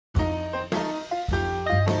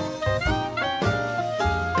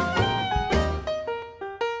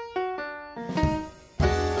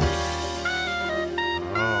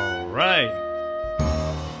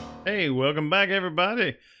Hey, welcome back,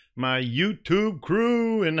 everybody. My YouTube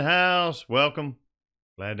crew in the house. Welcome.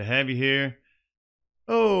 Glad to have you here.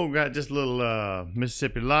 Oh, got just a little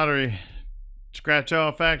Mississippi lottery scratch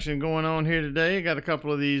off action going on here today. Got a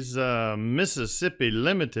couple of these Mississippi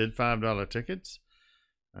limited $5 tickets.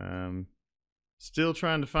 Still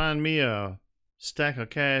trying to find me a stack of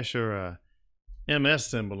cash or a MS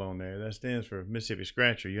symbol on there. That stands for Mississippi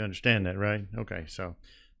Scratcher. You understand that, right? Okay, so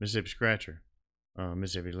Mississippi Scratcher.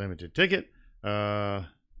 Mississippi limited ticket. The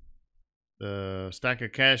stack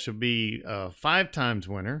of cash will be 5 times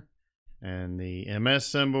winner, and the MS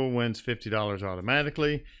symbol wins $50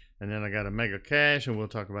 automatically. And then I got a mega cash, and we'll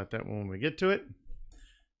talk about that when we get to it.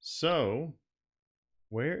 So,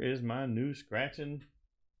 where is my new scratching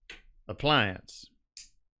appliance?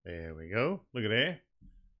 There we go. Look at there.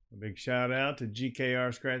 A big shout out to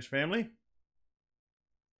GKR Scratch family.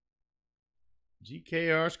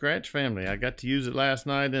 GKR Scratch family. I got to use it last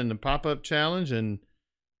night in the pop-up challenge and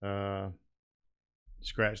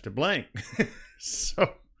scratched a blank.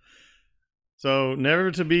 so never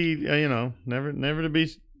to be, never to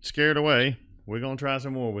be scared away. We're gonna try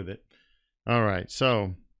some more with it. All right,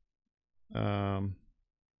 so we're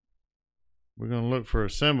gonna look for a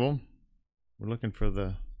symbol. We're looking for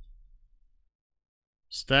the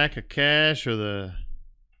stack of cash or the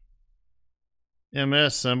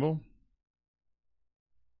MS symbol.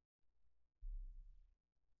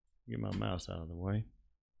 Get my mouse out of the way.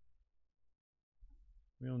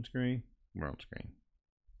 We on screen? We're on screen.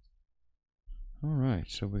 All right,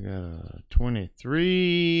 so we got a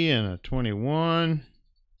 23 and a 21,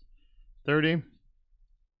 30.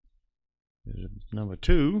 There's number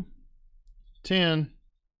 2, 10,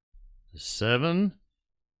 7,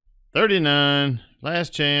 39.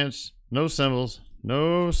 Last chance. No symbols.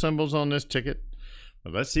 No symbols on this ticket.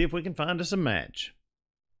 But let's see if we can find us a match.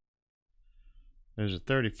 There's a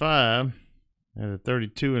 35, and a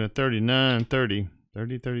 32, and a 39, 30.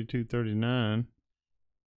 30, 32, 39.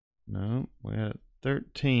 No, we got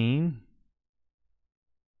 13,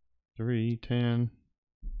 3, 10,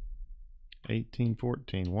 18,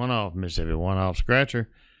 14. One off, Mississippi, one off scratcher.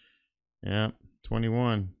 Yeah,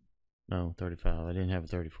 21. No, 35. I didn't have a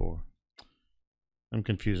 34. I'm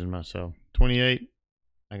confusing myself. 28.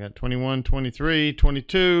 I got 21, 23,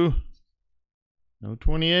 22. No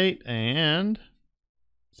 28, and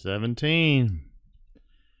 17.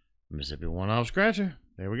 Mississippi one-off scratcher.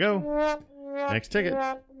 There we go. Next ticket.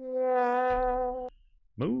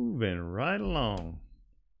 Moving right along.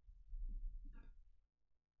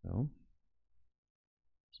 So,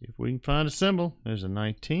 see if we can find a symbol. There's a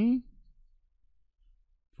 19,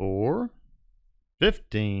 4,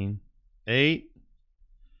 15, 8.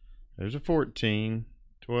 There's a 14,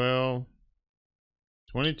 12,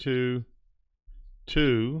 22,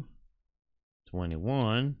 2,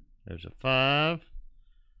 21. There's a 5,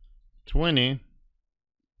 20,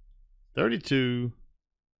 32,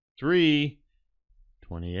 3,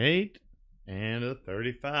 28, and a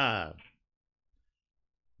 35.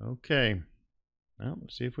 Okay. Well,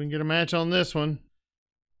 let's see if we can get a match on this one.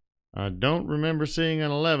 I don't remember seeing an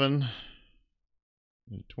 11.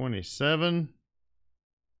 27.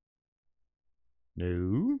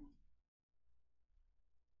 No.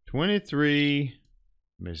 23.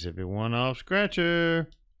 Mississippi one-off scratcher.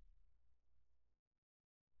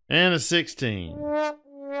 And a 16.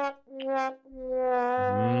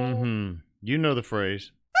 You know the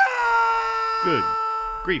phrase. Good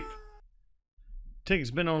grief.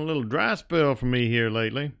 Ticket's been on a little dry spell for me here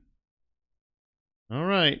lately. All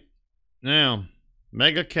right. Now,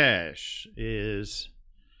 Mega Cash is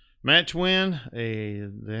match win. They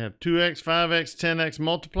have 2x, 5x, 10x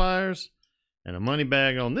multipliers. And a money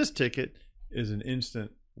bag on this ticket is an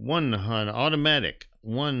instant automatic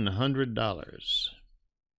 $100.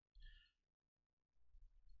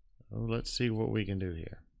 Oh, let's see what we can do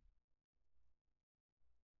here.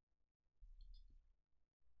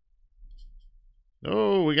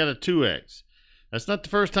 Oh, we got a 2x. That's not the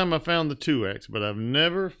first time I found the 2x, but I've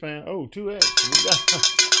never found... Oh, 2x.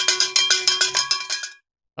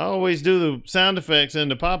 I always do the sound effects in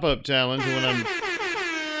the pop-up challenge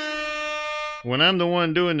when I'm the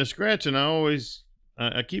one doing the scratching.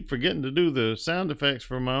 I keep forgetting to do the sound effects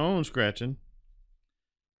for my own scratching.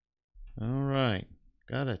 All right.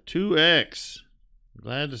 Got a 2x.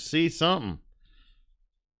 Glad to see something.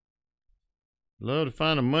 Love to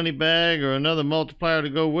find a money bag or another multiplier to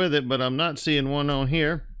go with it, but I'm not seeing one on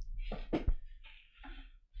here.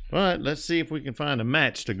 But let's see if we can find a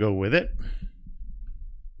match to go with it.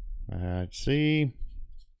 Let's see.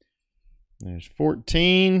 There's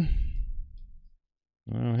 14.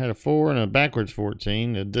 I had a 4 and a backwards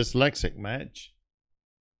 14, a dyslexic match.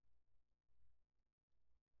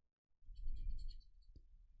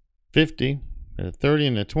 50, a 30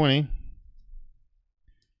 and a 20,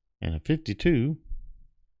 and a 52.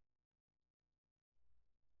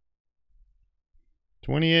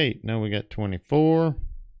 28. Now we got 24.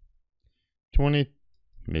 20.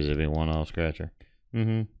 Mississippi one-off scratcher.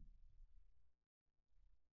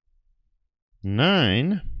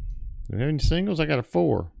 9. Do we have any singles? I got a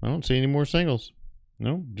 4. I don't see any more singles.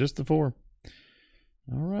 No, just the 4.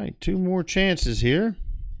 All right, 2 more chances here.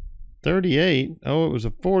 38. Oh, it was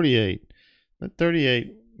a 48. That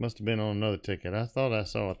 38 must have been on another ticket. I thought I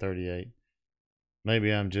saw a 38.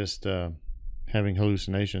 Maybe I'm just having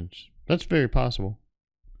hallucinations. That's very possible.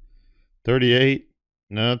 38.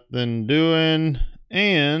 Nothing doing.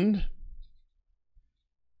 And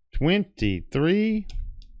 23.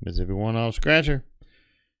 Mississippi one-off scratcher.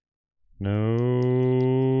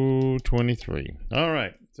 No 23. All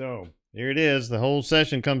right, so here it is. The whole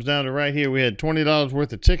session comes down to right here. We had $20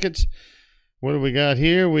 worth of tickets. What do we got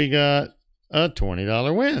here? We got a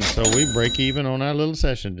 $20 win. So we break even on our little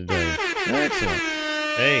session today. Excellent.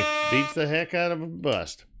 Hey, beats the heck out of a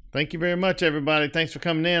bust. Thank you very much, everybody. Thanks for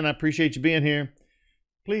coming in. I appreciate you being here.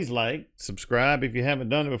 Please like, subscribe if you haven't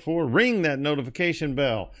done it before. Ring that notification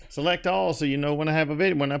bell. Select all so you know when I have a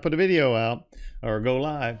video, when I put a video out or go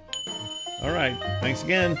live. All right. Thanks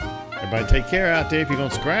again. Everybody take care out there. If you're going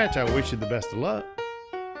to scratch, I wish you the best of luck.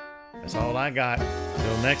 That's all I got.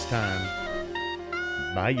 Until next time.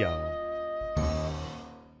 Bye, y'all.